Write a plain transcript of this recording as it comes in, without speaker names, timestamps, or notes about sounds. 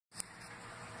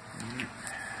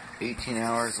18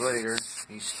 hours later,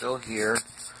 he's still here.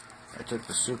 I took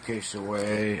the suitcase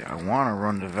away. I want to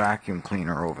run the vacuum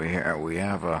cleaner over here. We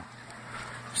have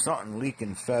something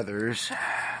leaking feathers.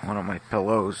 One of my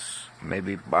pillows.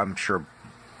 Maybe, I'm sure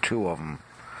 2 of them,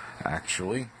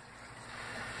 actually.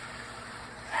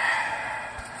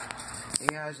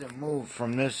 He hasn't moved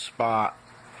from this spot.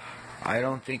 I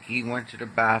don't think he went to the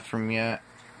bathroom yet.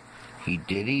 He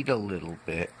did eat a little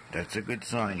bit. That's a good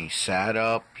sign. He sat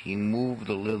up. He moved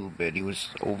a little bit. He was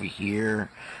over here,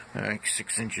 like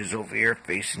 6 inches over here,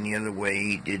 facing the other way.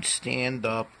 He did stand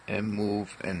up and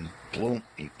move, and boom,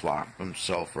 he plopped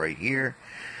himself right here.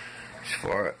 As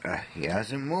far he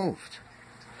hasn't moved.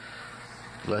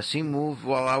 Unless he moved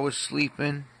while I was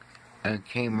sleeping and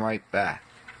came right back.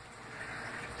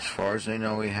 As far as I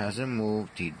know, he hasn't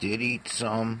moved. He did eat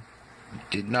some.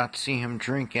 Did not see him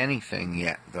drink anything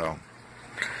yet, though.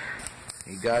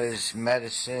 He got his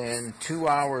medicine 2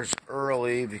 hours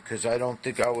early because I don't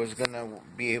think I was going to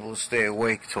be able to stay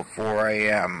awake till 4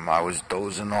 a.m. I was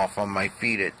dozing off on my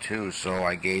feet at 2, so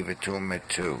I gave it to him at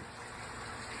 2.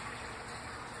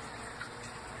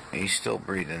 He's still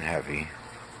breathing heavy,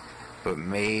 but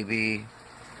maybe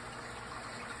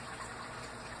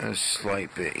a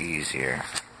slight bit easier.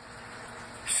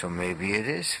 So maybe it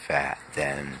is fat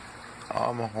then.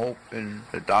 I'm hoping.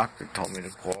 The doctor told me to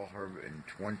call her in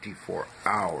 24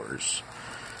 hours.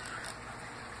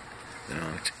 You know,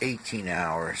 it's 18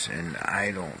 hours, and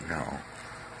I don't know.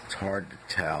 It's hard to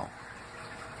tell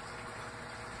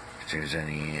if there's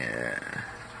any, I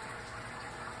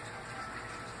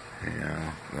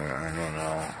don't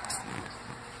know.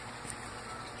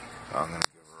 I'm gonna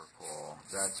give her a call.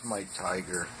 That's my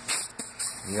tiger.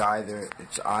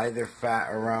 It's either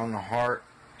fat around the heart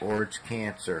or it's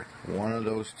cancer. One of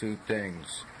those 2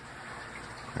 things.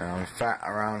 Fat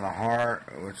around the heart,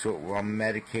 which I'm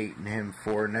medicating him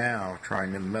for now,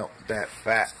 trying to melt that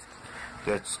fat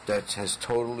that has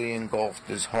totally engulfed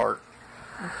his heart.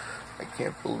 I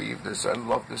can't believe this. I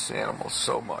love this animal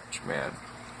so much, man.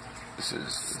 This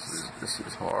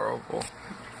is horrible.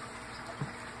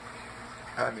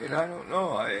 I mean, I don't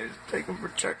know. I take him for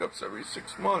checkups every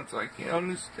 6 months. I can't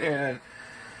understand.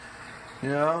 You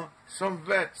know, some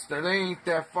vets that ain't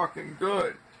that fucking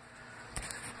good.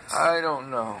 I don't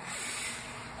know.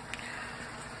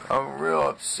 I'm real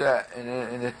upset. And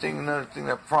another thing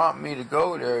that prompted me to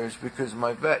go there is because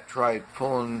my vet tried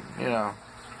pulling, they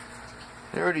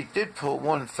already did pull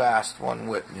one fast one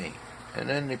with me. And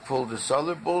then they pulled this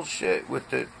other bullshit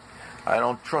with it. I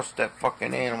don't trust that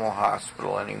fucking animal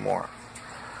hospital anymore.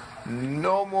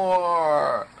 No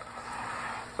more.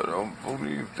 I don't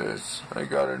believe this. I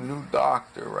got a new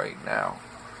doctor right now.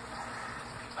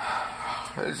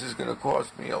 This is gonna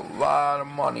cost me a lot of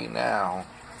money now.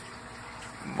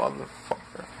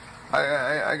 Motherfucker.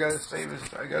 I gotta save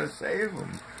this. I gotta save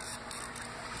him.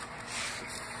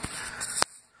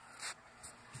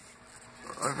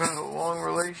 I've had a long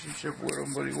relationship with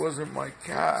him, but he wasn't my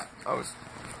cat. I was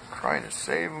trying to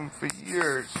save him for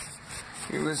years.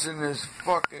 He was in this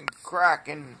fucking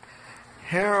cracking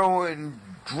heroin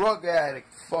drug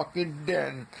addict fucking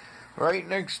den right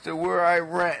next to where I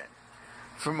rent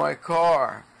for my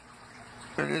car.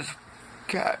 And this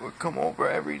cat would come over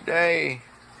every day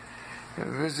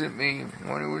and visit me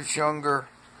when he was younger.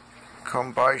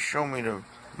 Come by, show me the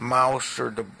mouse or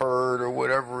the bird or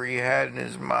whatever he had in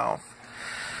his mouth.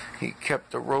 He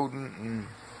kept the rodent and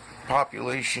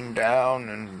population down,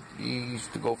 and he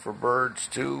used to go for birds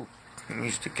too. He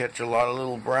used to catch a lot of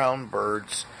little brown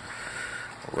birds,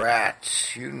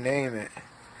 rats, you name it.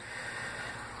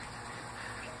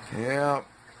 Yeah.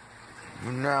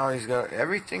 Now he's got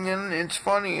everything in. It's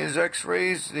funny, his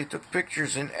x-rays, they took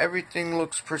pictures and everything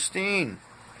looks pristine.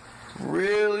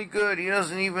 Really good. He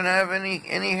doesn't even have any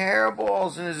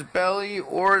hairballs in his belly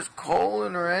or his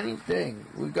colon or anything.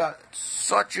 We got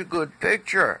such a good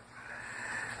picture.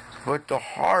 But the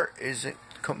heart is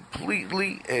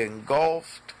completely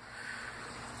engulfed.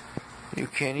 You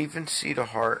can't even see the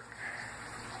heart.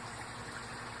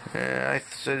 I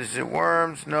said, is it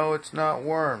worms? No, it's not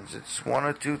worms. It's one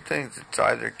of 2 things. It's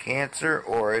either cancer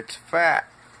or it's fat.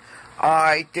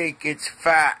 I think it's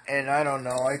fat, and I don't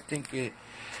know. I think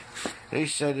they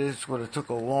said this would have took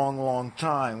a long, long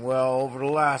time. Well, over the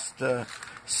last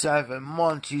 7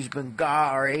 months,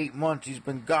 or 8 months, he's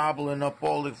been gobbling up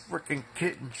all the frickin'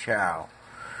 kitten chow.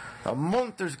 A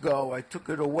month ago, I took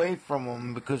it away from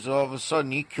him because all of a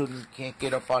sudden he can't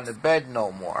get up on the bed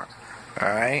no more.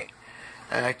 Alright?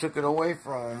 And I took it away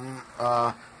from him.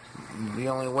 The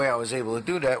only way I was able to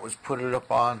do that was put it up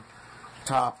on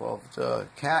top of the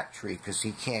cat tree because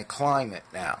he can't climb it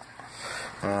now.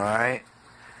 Alright?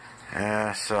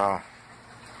 So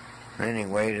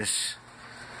Anyway,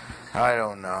 I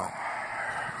don't know.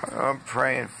 I'm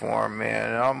praying for him,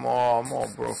 man. I'm all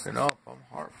broken up. I'm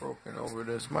heartbroken over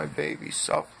this. My baby's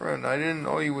suffering. I didn't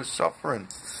know he was suffering.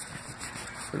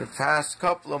 For the past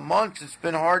couple of months, it's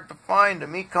been hard to find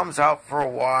him. He comes out for a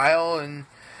while and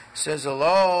says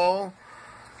hello.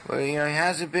 But, he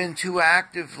hasn't been too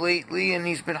active lately, and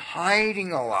he's been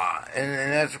hiding a lot. And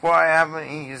that's why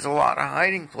there's a lot of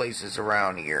hiding places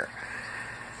around here.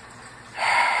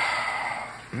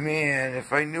 Man,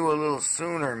 if I knew a little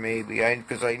sooner, maybe,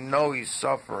 because I know he's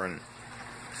suffering.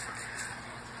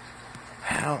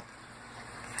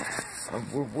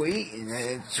 We're waiting.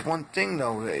 It's one thing,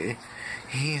 though.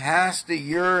 He has to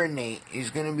urinate.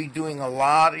 He's going to be doing a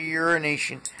lot of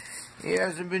urination. He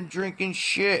hasn't been drinking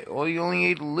shit. Well, he only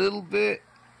ate a little bit,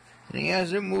 and he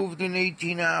hasn't moved in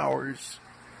 18 hours.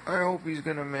 I hope he's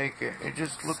going to make it. It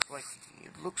just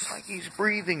looks like he's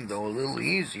breathing, though, a little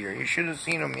easier. You should have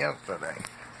seen him yesterday.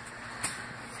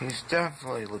 He's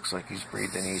definitely looks like he's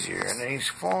breathing easier, and he's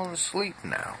falling asleep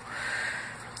now.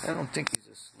 I don't think he's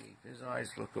asleep. His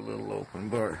eyes look a little open,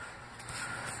 but...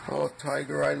 Oh,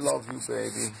 Tiger, I love you,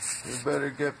 baby. You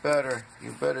better get better.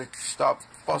 You better stop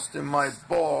busting my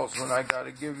balls when I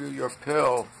gotta give you your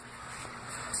pill.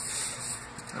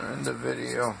 End the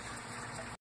video.